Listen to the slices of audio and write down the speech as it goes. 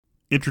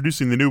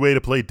Introducing the new way to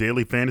play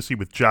daily fantasy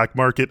with Jock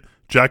Market.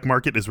 Jock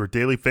Market is where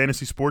daily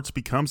fantasy sports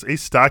becomes a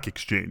stock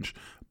exchange.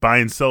 Buy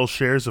and sell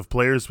shares of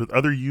players with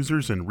other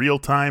users in real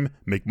time.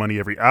 Make money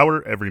every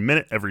hour, every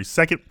minute, every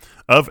second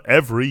of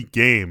every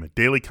game.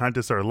 Daily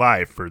contests are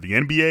live for the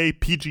NBA,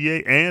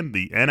 PGA, and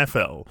the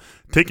NFL.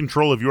 Take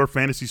control of your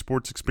fantasy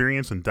sports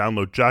experience and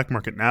download Jock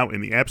Market now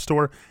in the App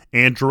Store.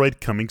 Android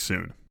coming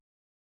soon.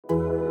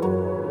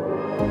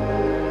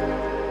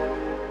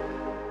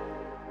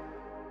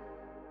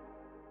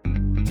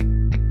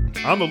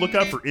 On the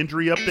lookout for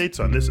injury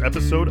updates on this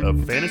episode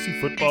of Fantasy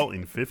Football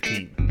in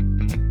 15.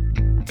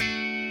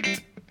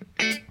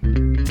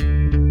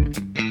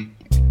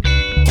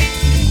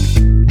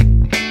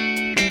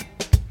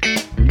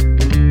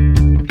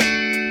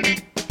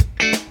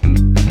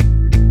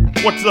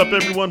 What's up,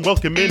 everyone?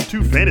 Welcome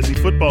into Fantasy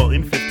Football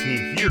in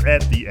 15 here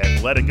at The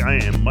Athletic. I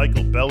am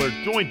Michael Beller,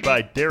 joined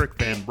by Derek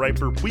Van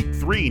Riper. Week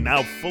 3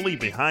 now fully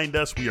behind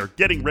us. We are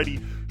getting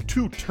ready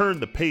to turn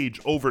the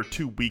page over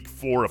to week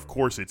 4. Of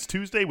course, it's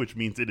Tuesday, which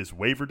means it is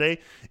waiver day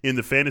in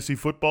the fantasy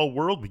football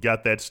world. We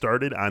got that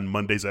started on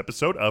Monday's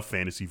episode of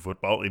Fantasy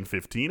Football in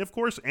 15, of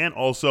course, and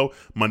also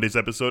Monday's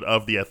episode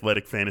of the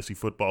Athletic Fantasy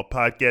Football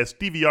Podcast.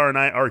 DVR and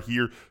I are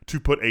here to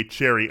put a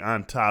cherry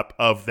on top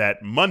of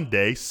that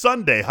Monday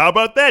Sunday. How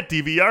about that,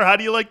 DVR? How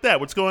do you like that?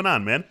 What's going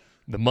on, man?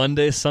 The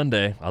Monday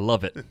Sunday. I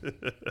love it.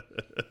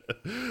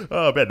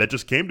 Oh, man, that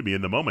just came to me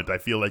in the moment. I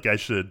feel like I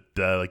should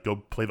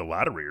go play the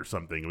lottery or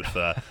something with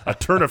a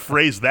turn of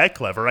phrase that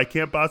clever. I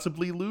can't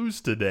possibly lose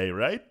today,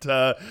 right?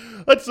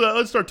 Let's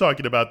start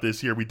talking about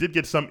this here. We did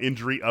get some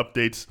injury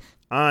updates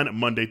on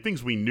Monday,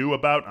 things we knew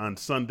about on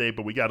Sunday,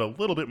 but we got a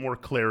little bit more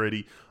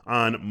clarity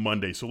on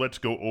Monday. So let's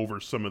go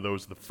over some of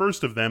those. The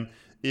first of them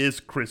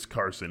is Chris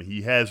Carson.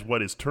 He has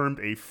what is termed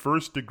a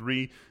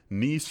first-degree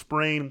knee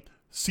sprain.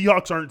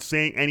 Seahawks aren't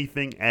saying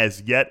anything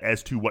as yet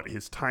as to what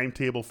his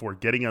timetable for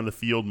getting on the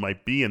field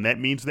might be, and that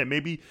means that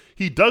maybe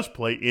he does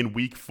play in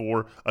Week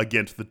 4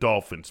 against the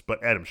Dolphins.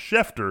 But Adam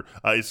Schefter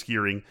is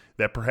hearing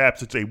that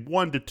perhaps it's a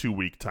 1 to 2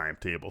 week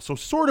timetable. So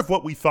sort of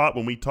what we thought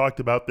when we talked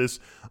about this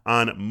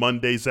on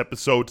Monday's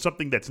episode,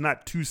 something that's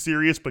not too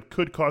serious but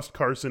could cost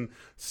Carson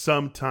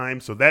some time.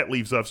 So that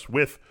leaves us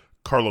with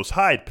Carlos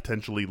Hyde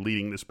potentially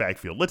leading this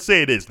backfield. Let's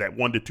say it is that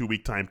 1 to 2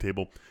 week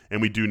timetable, and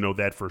we do know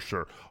that for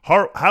sure.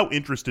 How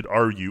interested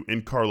are you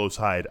in Carlos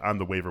Hyde on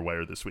the waiver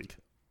wire this week?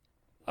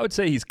 I would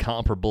say he's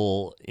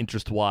comparable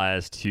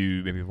interest-wise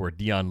to maybe where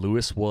Dion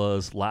Lewis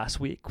was last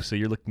week. So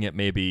you're looking at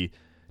maybe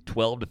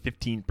 12 to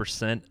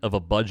 15% of a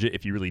budget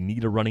if you really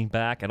need a running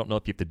back. I don't know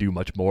if you have to do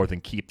much more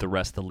than keep the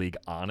rest of the league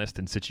honest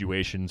in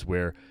situations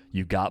where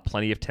you've got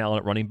plenty of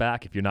talent at running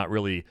back. If you're not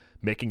really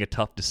making a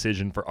tough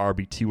decision for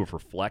RB2 or for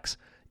flex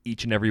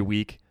each and every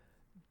week,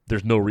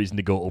 there's no reason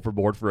to go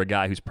overboard for a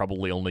guy who's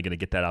probably only going to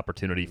get that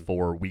opportunity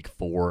for Week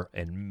 4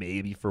 and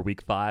maybe for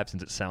Week 5,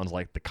 since it sounds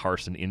like the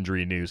Carson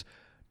injury news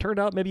turned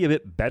out maybe a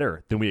bit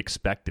better than we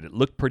expected. It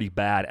looked pretty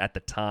bad at the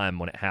time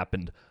when it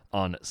happened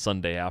on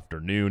Sunday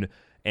afternoon,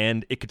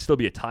 and it could still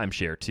be a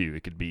timeshare too.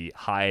 It could be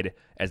Hyde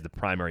as the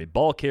primary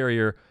ball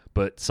carrier,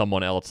 but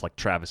someone else like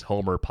Travis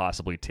Homer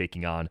possibly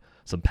taking on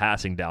some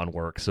passing down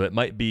work. So it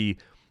might be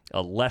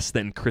a less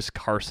than Chris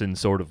Carson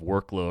sort of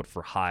workload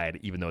for Hyde,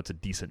 even though it's a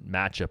decent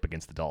matchup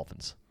against the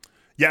Dolphins.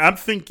 Yeah, I'm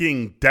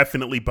thinking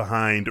definitely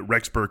behind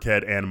Rex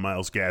Burkhead and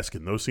Myles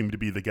Gaskin. Those seem to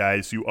be the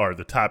guys who are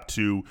the top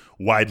two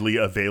widely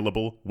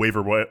available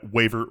waiver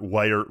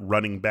wire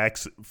running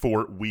backs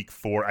for Week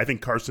 4. I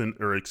think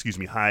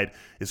Hyde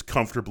is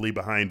comfortably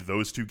behind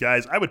those two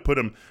guys. I would put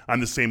him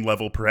on the same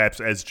level perhaps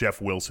as Jeff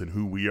Wilson,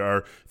 who we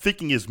are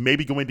thinking is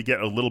maybe going to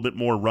get a little bit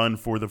more run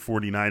for the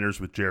 49ers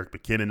with Jerick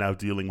McKinnon now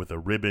dealing with a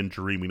rib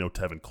injury. We know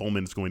Tevin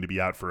Coleman is going to be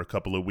out for a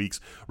couple of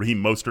weeks.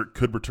 Raheem Mostert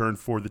could return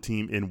for the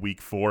team in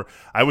Week 4.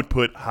 I would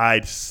put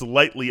Hyde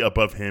slightly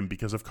above him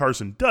because if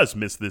Carson does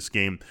miss this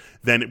game,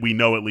 then we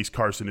know at least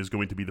Carson is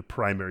going to be the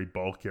primary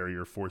ball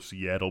carrier for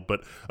Seattle.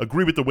 But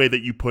agree with the way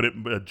that you put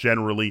it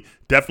generally.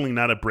 Definitely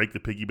not a break the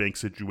piggy bank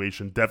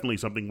situation. Definitely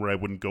something where I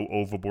wouldn't go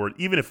overboard.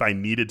 Even if I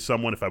needed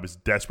someone, if I was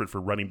desperate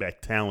for running back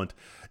talent,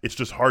 it's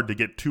just hard to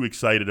get too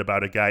excited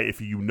about a guy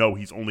if you know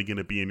he's only going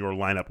to be in your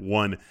lineup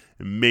 1,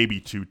 maybe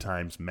 2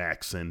 times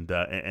max, and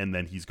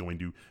then he's going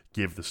to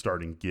give the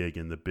starting gig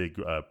and the big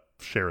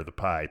share of the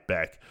pie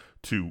back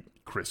to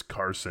Chris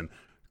Carson.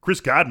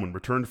 Chris Godwin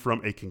returned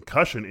from a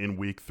concussion in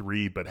Week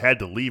 3, but had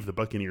to leave the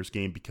Buccaneers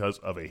game because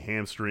of a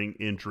hamstring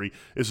injury.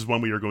 This is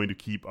one we are going to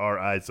keep our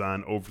eyes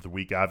on over the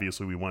week.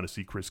 Obviously, we want to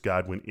see Chris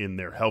Godwin in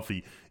there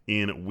healthy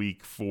in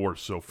Week 4,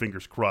 so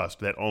fingers crossed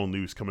that all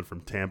news coming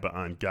from Tampa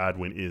on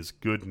Godwin is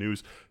good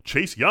news.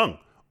 Chase Young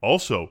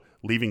also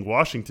leaving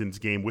Washington's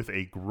game with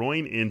a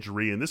groin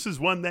injury, and this is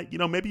one that,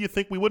 maybe you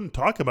think we wouldn't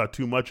talk about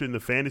too much in the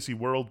fantasy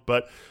world,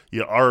 but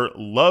our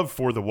love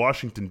for the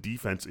Washington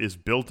defense is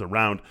built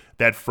around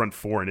that front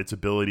four and its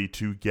ability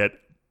to get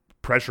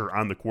pressure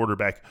on the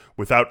quarterback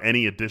without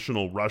any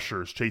additional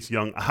rushers. Chase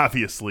Young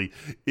obviously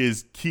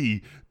is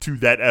key to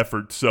that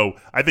effort. So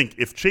I think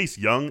if Chase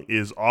Young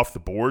is off the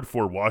board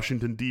for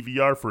Washington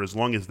DVR for as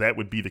long as that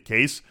would be the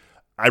case,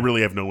 I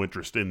really have no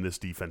interest in this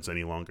defense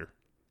any longer.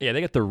 Yeah,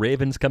 they got the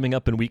Ravens coming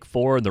up in week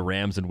 4 and the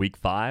Rams in week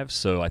 5,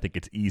 so I think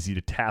it's easy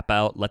to tap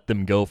out, let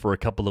them go for a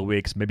couple of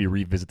weeks, maybe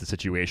revisit the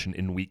situation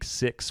in week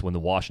 6 when the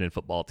Washington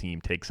football team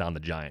takes on the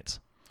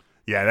Giants.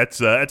 Yeah,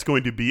 that's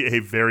going to be a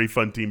very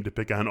fun team to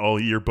pick on all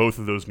year, both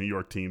of those New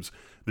York teams,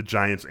 the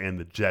Giants and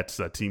the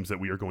Jets, teams that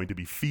we are going to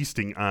be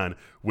feasting on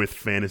with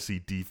fantasy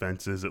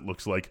defenses, it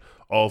looks like,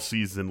 all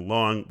season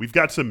long. We've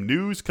got some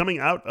news coming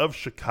out of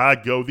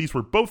Chicago. These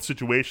were both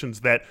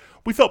situations that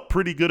we felt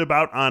pretty good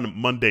about on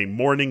Monday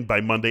morning.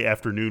 By Monday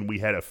afternoon, we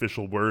had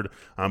official word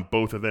on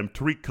both of them.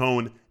 Tariq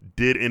Cohen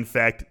did, in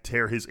fact,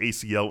 tear his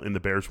ACL in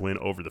the Bears' win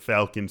over the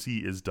Falcons. He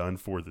is done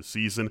for the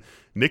season.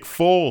 Nick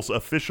Foles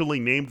officially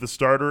named the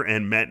starter,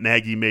 and Matt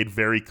Nagy made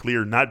very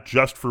clear, not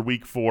just for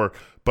Week 4,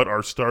 but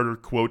our starter,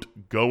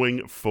 quote,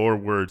 going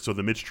forward. So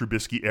the Mitch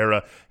Trubisky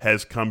era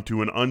has come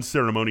to an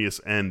unceremonious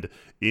end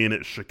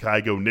in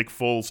Chicago. Nick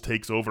Foles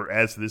takes over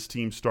as this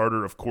team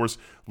starter, of course,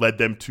 led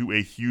them to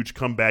a huge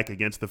comeback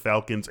against the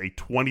Falcons, a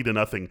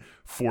 20-0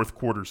 fourth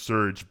quarter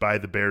surge by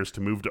the Bears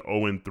to move to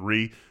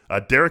 0-3.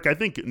 Derek, I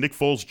think Nick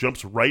Foles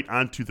jumps right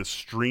onto the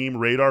stream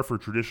radar for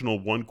traditional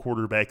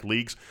one-quarterback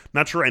leagues.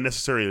 Not sure I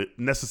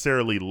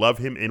necessarily love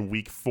him in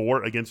Week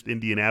 4 against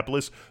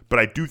Indianapolis, but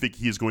I do think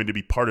he is going to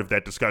be part of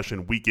that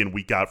discussion week in,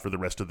 week out for the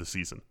rest of the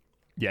season.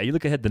 Yeah, you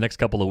look ahead the next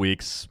couple of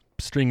weeks,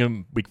 string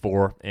him Week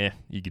 4,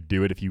 you could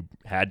do it if you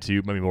had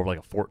to, maybe more of like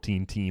a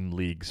 14-team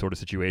league sort of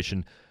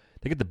situation.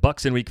 They get the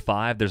Bucs in Week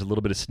 5. There's a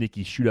little bit of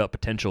sneaky shootout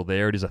potential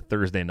there. It is a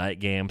Thursday night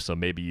game, so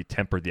maybe you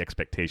temper the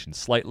expectations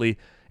slightly.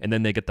 And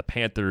then they get the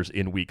Panthers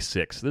in Week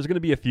 6. So there's going to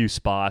be a few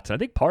spots. And I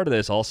think part of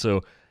this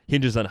also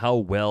hinges on how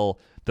well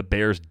the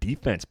Bears'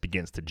 defense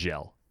begins to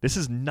gel. This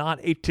is not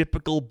a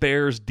typical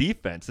Bears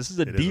defense. This is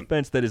a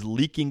defense that is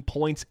leaking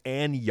points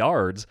and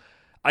yards.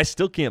 I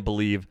still can't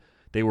believe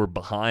they were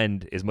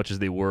behind as much as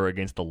they were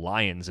against the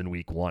Lions in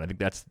Week 1. I think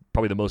that's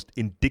probably the most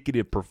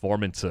indicative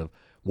performance of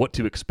what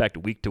to expect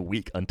week to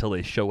week until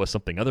they show us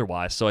something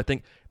otherwise. So I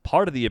think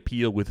part of the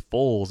appeal with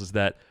Foles is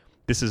that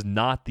this is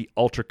not the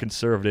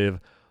ultra-conservative,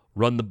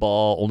 run the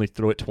ball, only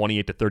throw it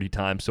 28 to 30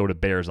 times sort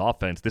of Bears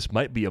offense. This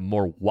might be a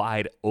more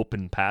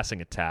wide-open passing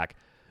attack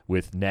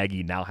with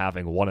Nagy now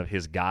having one of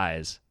his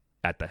guys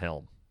at the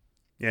helm.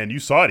 Yeah, and you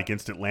saw it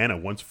against Atlanta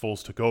once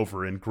Foles took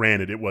over, and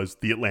granted, it was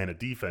the Atlanta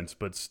defense,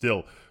 but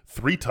still,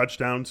 3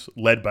 touchdowns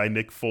led by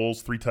Nick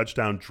Foles, 3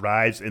 touchdown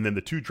drives, and then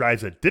the 2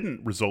 drives that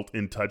didn't result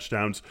in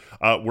touchdowns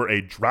were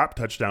a drop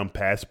touchdown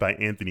pass by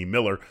Anthony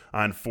Miller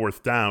on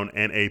 4th down,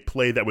 and a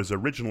play that was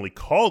originally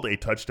called a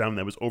touchdown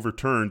that was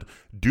overturned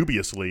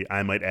dubiously,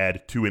 I might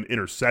add, to an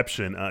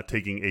interception,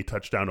 taking a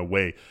touchdown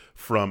away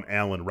from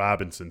Allen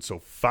Robinson. So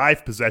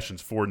 5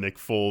 possessions for Nick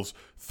Foles,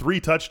 3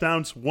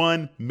 touchdowns,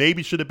 1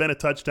 maybe should have been a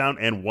touchdown,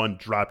 and 1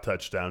 drop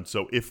touchdown.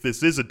 So if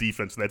this is a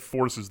defense that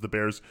forces the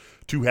Bears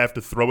to have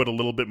to throw it a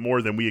little bit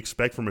more than we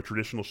expect from a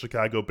traditional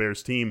Chicago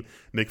Bears team,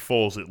 Nick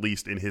Foles, at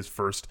least in his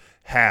first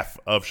half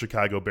of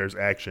Chicago Bears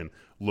action,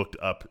 looked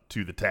up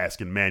to the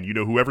task. And man, you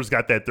know, whoever's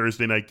got that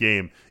Thursday night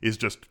game is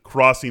just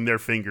crossing their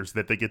fingers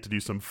that they get to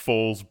do some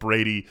Foles,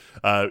 Brady,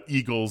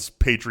 Eagles,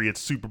 Patriots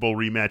Super Bowl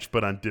rematch,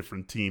 but on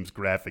different teams.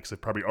 Graphics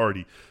have probably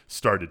already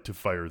started to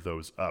fire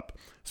those up.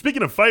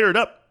 Speaking of fired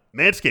up,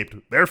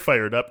 Manscaped, they're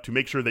fired up to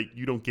make sure that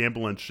you don't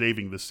gamble on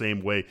shaving the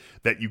same way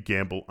that you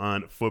gamble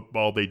on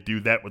football. They do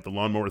that with the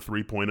Lawnmower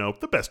 3.0,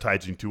 the best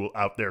hygiene tool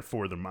out there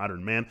for the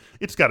modern man.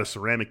 It's got a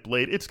ceramic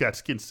blade. It's got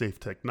skin-safe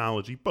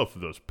technology, both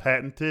of those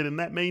patented, and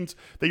that means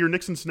that your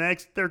nicks and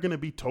snags, they're going to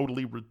be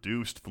totally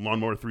reduced. The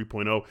Lawnmower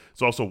 3.0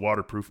 is also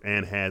waterproof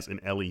and has an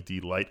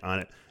LED light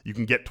on it. You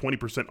can get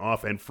 20%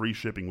 off and free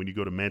shipping when you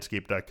go to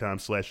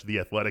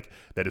manscaped.com/theathletic.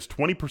 That is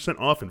 20%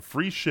 off and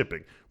free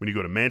shipping when you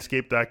go to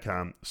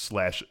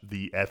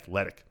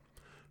manscaped.com/theathletic.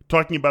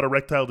 Talking about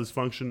erectile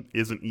dysfunction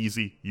isn't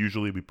easy.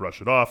 Usually we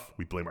brush it off,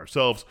 we blame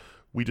ourselves,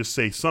 we just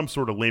say some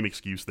sort of lame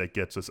excuse that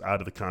gets us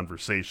out of the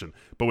conversation.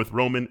 But with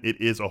Roman,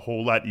 it is a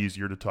whole lot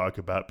easier to talk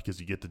about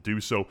because you get to do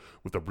so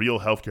with a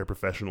real healthcare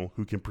professional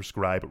who can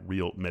prescribe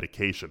real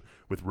medication.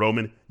 With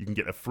Roman, you can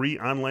get a free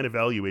online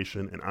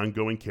evaluation and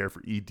ongoing care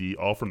for ED,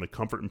 all from the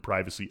comfort and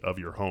privacy of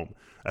your home.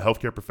 A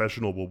healthcare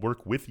professional will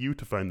work with you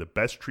to find the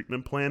best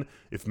treatment plan.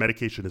 If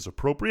medication is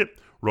appropriate,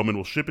 Roman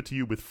will ship it to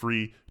you with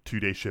free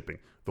 2-day shipping.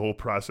 The whole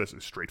process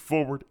is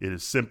straightforward, it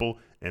is simple,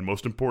 and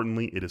most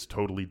importantly, it is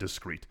totally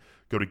discreet.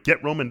 Go to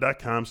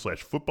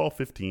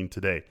GetRoman.com/football15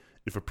 today.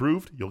 If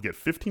approved, you'll get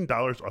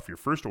 $15 off your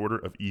first order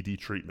of ED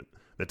treatment.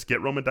 That's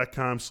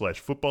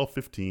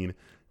GetRoman.com/football15.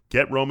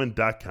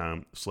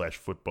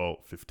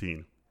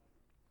 GetRoman.com/football15.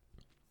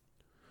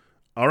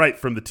 All right,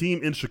 from the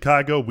team in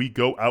Chicago, we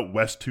go out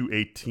west to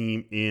a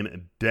team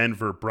in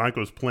Denver.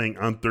 Broncos playing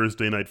on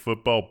Thursday Night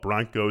Football.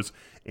 Broncos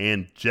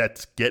and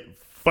Jets get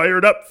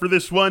fired up for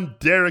this one.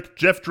 Derek,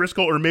 Jeff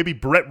Driscoll, or maybe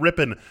Brett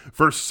Rippon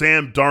versus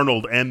Sam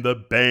Darnold and the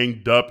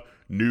banged-up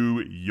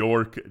New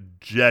York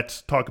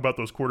Jets. Talk about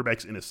those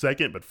quarterbacks in a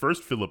second, but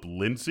first, Philip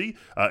Lindsay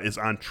is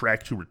on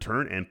track to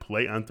return and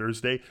play on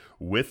Thursday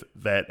with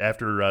that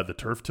after the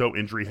turf toe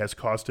injury has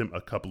cost him a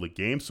couple of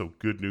games, so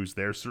good news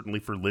there certainly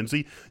for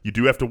Lindsay. You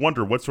do have to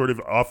wonder what sort of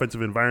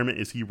offensive environment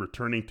is he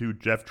returning to.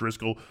 Jeff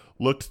Driscoll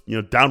looked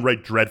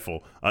downright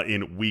dreadful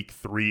in week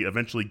 3,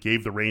 eventually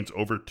gave the reins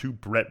over to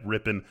Brett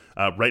Rypien.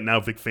 Right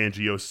now, Vic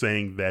Fangio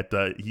saying that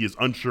he is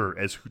unsure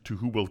as to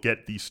who will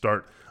get the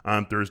start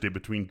on Thursday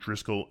between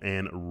Driscoll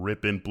and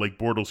Rypien. Blake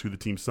Bortles, who the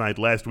team signed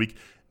last week,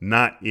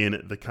 not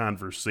in the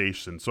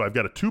conversation. So I've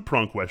got a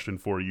two-pronged question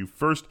for you.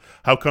 First,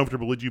 how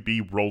comfortable would you be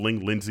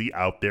rolling Lindsay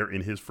out there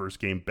in his first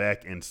game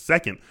back? And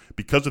second,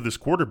 because of this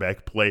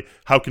quarterback play,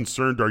 how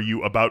concerned are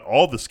you about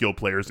all the skill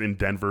players in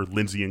Denver,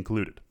 Lindsay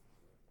included?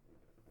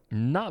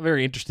 Not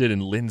very interested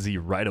in Lindsay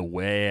right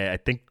away. I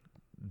think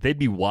they'd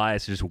be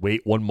wise to just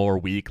wait one more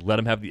week, let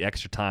him have the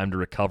extra time to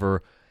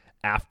recover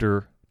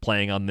after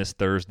playing on this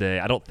Thursday.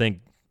 I don't think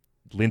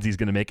Lindsay's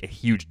going to make a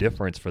huge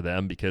difference for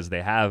them because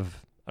they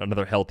have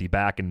another healthy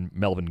back in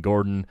Melvin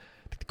Gordon.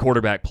 The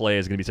quarterback play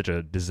is going to be such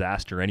a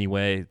disaster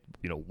anyway.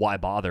 Why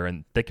bother?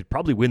 And they could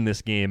probably win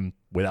this game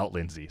without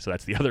Lindsay. So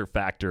that's the other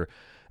factor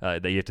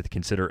that you have to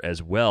consider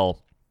as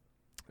well.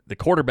 The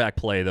quarterback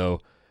play, though,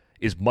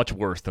 is much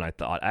worse than I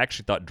thought. I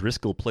actually thought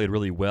Driscoll played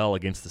really well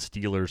against the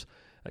Steelers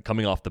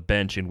coming off the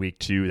bench in week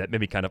 2. That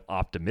made me kind of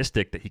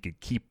optimistic that he could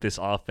keep this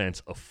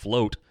offense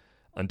afloat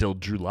until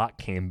Drew Lock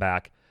came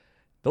back.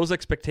 Those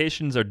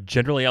expectations are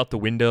generally out the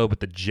window,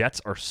 but the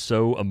Jets are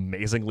so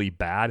amazingly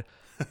bad.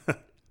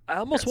 I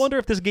almost wonder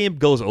if this game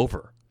goes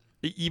over.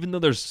 Even though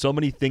there's so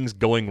many things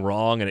going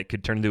wrong and it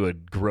could turn into a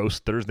gross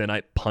Thursday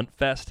night punt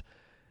fest,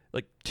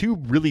 like 2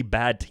 really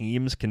bad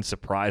teams can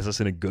surprise us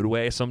in a good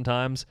way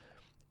sometimes.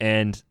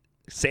 And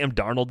Sam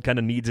Darnold kind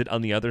of needs it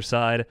on the other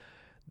side.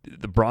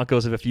 The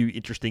Broncos have a few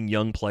interesting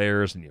young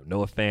players, and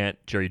Noah Fant,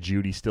 Jerry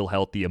Jeudy still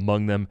healthy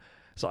among them.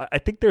 So I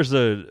think there's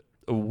a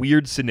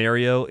weird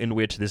scenario in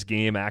which this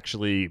game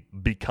actually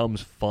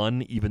becomes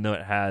fun, even though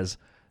it has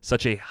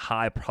such a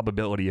high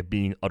probability of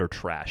being utter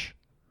trash.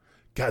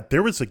 God,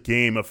 there was a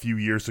game a few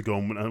years ago.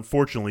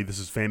 Unfortunately, this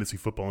is fantasy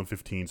football in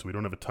 15, so we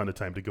don't have a ton of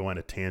time to go on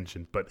a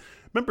tangent. But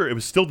remember, it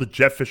was still the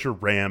Jeff Fisher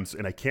Rams,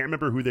 and I can't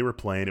remember who they were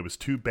playing. It was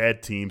 2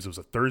 bad teams. It was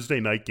a Thursday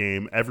night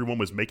game. Everyone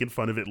was making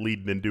fun of it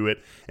leading into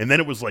it. And then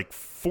it was like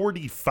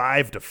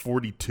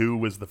 45-42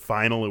 was the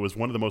final. It was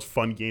one of the most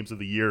fun games of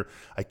the year.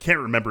 I can't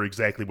remember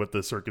exactly what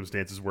the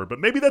circumstances were, but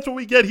maybe that's what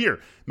we get here.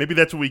 Maybe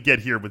that's what we get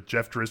here with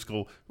Jeff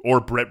Driscoll or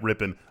Brett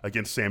Rypien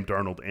against Sam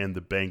Darnold and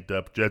the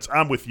banged-up Jets.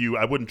 I'm with you.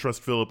 I wouldn't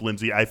trust Philip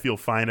Lindsay. I feel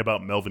fine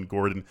about Melvin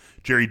Gordon.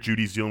 Jerry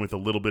Jeudy's dealing with a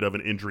little bit of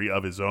an injury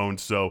of his own,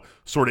 so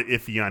sort of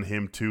iffy on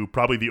him too.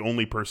 Probably the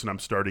only person I'm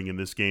starting in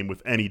this game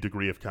with any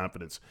degree of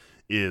confidence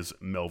is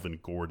Melvin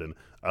Gordon.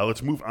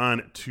 Let's move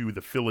on to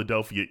the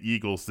Philadelphia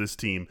Eagles. This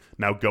team,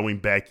 now going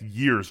back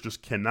years,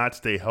 just cannot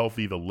stay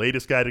healthy. The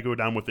latest guy to go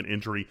down with an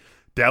injury,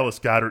 Dallas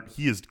Goedert,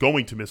 he is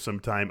going to miss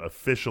some time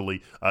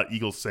officially.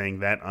 Eagles saying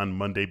that on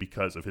Monday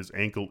because of his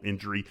ankle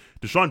injury.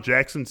 Deshaun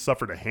Jackson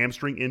suffered a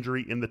hamstring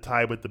injury in the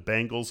tie with the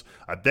Bengals.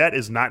 That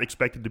is not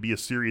expected to be a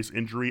serious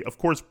injury. Of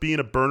course, being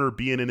a burner,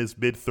 being in his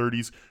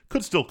mid-30s,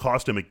 could still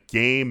cost him a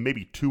game,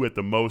 maybe 2 at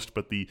the most,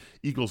 but the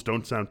Eagles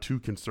don't sound too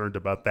concerned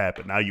about that.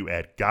 But now you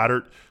add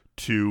Goedert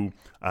to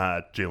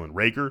Jalen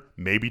Reagor,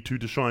 maybe to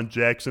Deshaun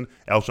Jackson.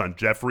 Alshon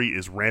Jeffrey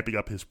is ramping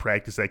up his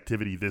practice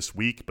activity this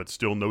week, but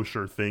still no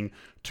sure thing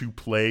to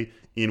play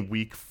in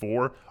week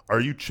 4. Are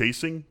you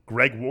chasing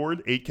Greg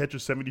Ward, 8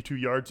 catches, 72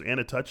 yards, and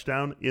a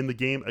touchdown in the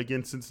game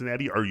against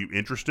Cincinnati? Are you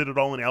interested at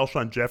all in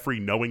Alshon Jeffrey,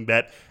 knowing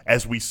that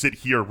as we sit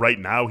here right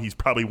now, he's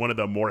probably one of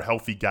the more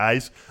healthy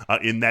guys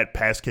in that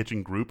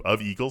pass-catching group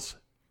of Eagles?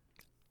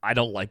 I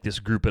don't like this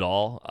group at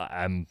all.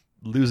 I'm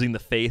losing the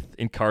faith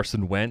in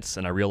Carson Wentz,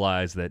 and I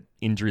realize that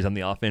injuries on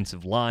the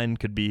offensive line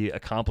could be a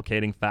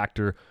complicating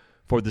factor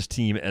for this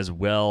team as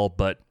well,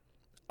 but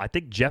I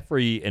think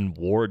Jeffrey and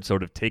Ward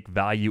sort of take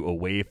value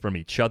away from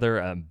each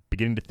other. I'm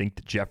beginning to think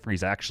that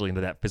Jeffrey's actually into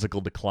that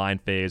physical decline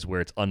phase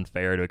where it's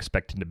unfair to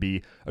expect him to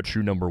be a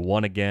true number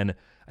 1 again.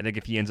 I think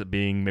if he ends up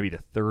being maybe the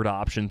 3rd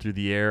option through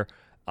the air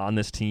on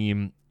this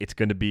team, it's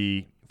going to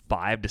be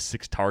 5 to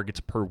 6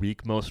 targets per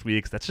week most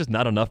weeks. That's just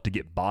not enough to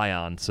get by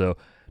on, so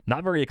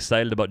not very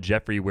excited about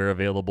Jeffrey where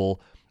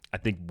available. I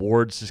think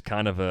Ward's just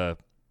kind of a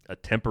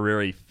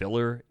temporary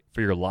filler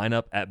for your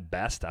lineup at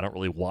best. I don't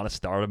really want to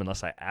start him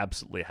unless I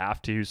absolutely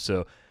have to.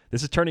 So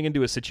this is turning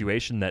into a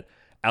situation that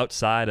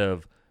outside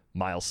of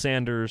Miles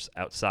Sanders,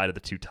 outside of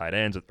the 2 tight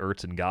ends with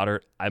Ertz and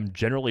Goddard, I'm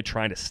generally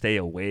trying to stay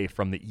away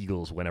from the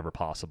Eagles whenever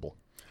possible.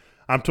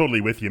 I'm totally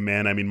with you,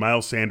 man. I mean,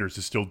 Miles Sanders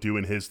is still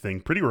doing his thing.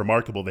 Pretty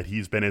remarkable that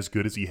he's been as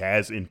good as he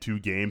has in 2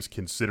 games,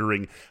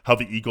 considering how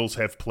the Eagles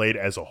have played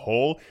as a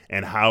whole,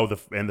 and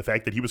the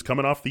fact that he was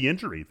coming off the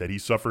injury that he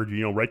suffered,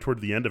 right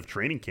toward the end of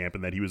training camp,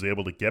 and that he was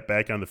able to get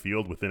back on the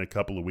field within a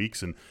couple of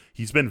weeks. And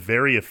he's been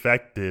very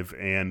effective.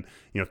 And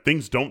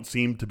things don't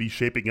seem to be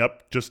shaping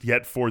up just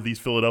yet for these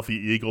Philadelphia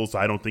Eagles.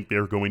 I don't think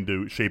they're going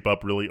to shape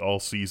up really all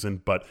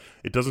season, but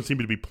it doesn't seem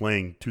to be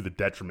playing to the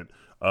detriment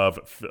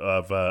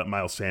of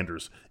Miles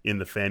Sanders in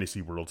the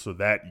fantasy world. So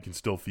that you can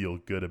still feel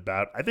good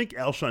about. I think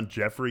Alshon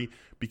Jeffrey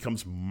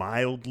becomes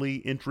mildly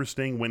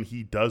interesting when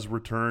he does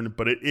return,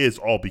 but it is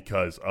all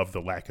because of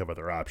the lack of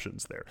other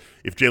options there.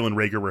 If Jalen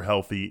Reagor were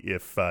healthy,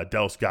 if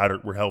Dallas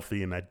Goedert were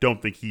healthy, and I don't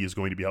think he is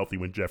going to be healthy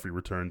when Jeffrey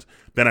returns,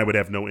 then I would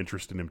have no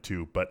interest in him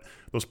too. But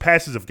those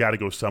passes have got to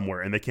go somewhere,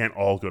 and they can't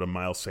all go to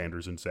Miles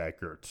Sanders and Zach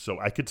Ertz. So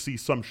I could see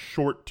some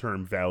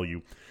short-term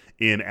value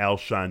in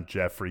Alshon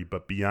Jeffrey,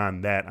 but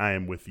beyond that, I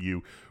am with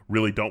you.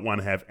 Really don't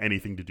want to have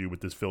anything to do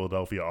with this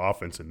Philadelphia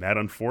offense, and that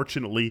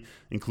unfortunately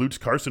includes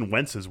Carson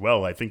Wentz as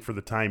well. I think for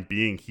the time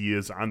being, he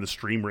is on the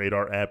stream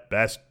radar at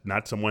best,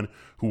 not someone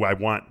who I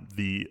want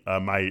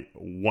my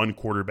one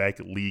quarterback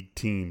league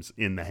teams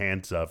in the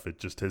hands of. It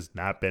just has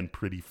not been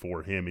pretty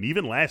for him. And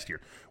even last year,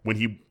 when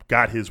he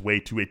got his way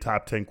to a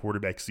top 10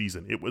 quarterback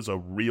season, it was a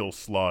real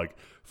slog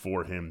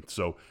for him.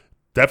 So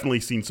definitely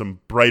seen some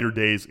brighter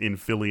days in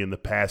Philly in the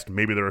past.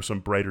 Maybe there are some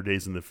brighter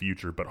days in the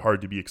future, but hard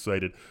to be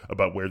excited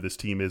about where this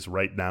team is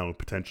right now and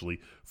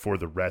potentially for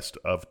the rest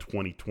of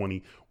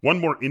 2020. One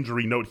more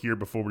injury note here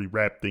before we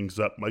wrap things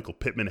up. Michael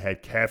Pittman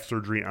had calf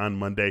surgery on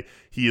Monday.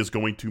 He is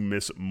going to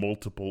miss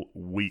multiple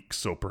weeks,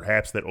 so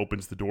perhaps that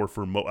opens the door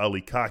for Mo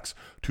Alie-Cox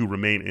to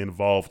remain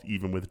involved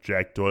even with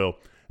Jack Doyle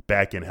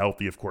back and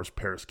healthy. Of course,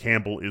 Paris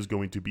Campbell is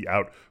going to be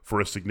out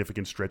for a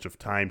significant stretch of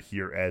time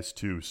here as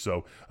too.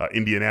 So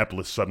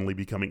Indianapolis suddenly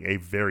becoming a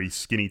very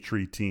skinny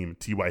tree team.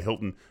 T.Y.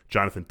 Hilton,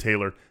 Jonathan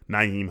Taylor,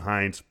 Nyheim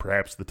Hines,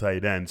 perhaps the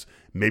tight ends.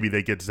 Maybe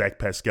they get Zach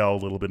Pascal a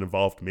little bit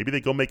involved. Maybe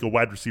they go make a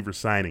wide receiver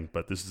signing,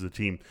 but this is a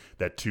team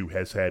that too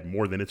has had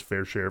more than its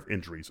fair share of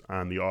injuries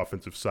on the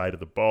offensive side of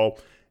the ball.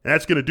 And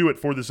that's going to do it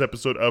for this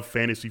episode of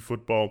Fantasy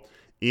Football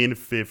in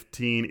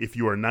 15. If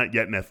you are not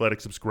yet an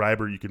Athletic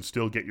subscriber, you can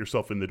still get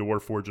yourself in the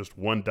door for just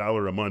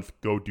 $1 a month.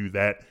 Go do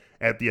that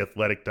at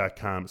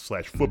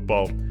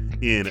theathletic.com/football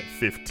in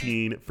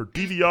 15. For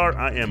DVR,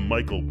 I am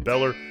Michael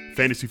Beller.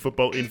 Fantasy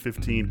Football in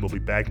 15. We'll be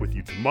back with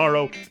you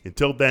tomorrow.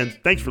 Until then,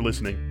 thanks for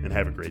listening and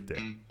have a great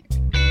day.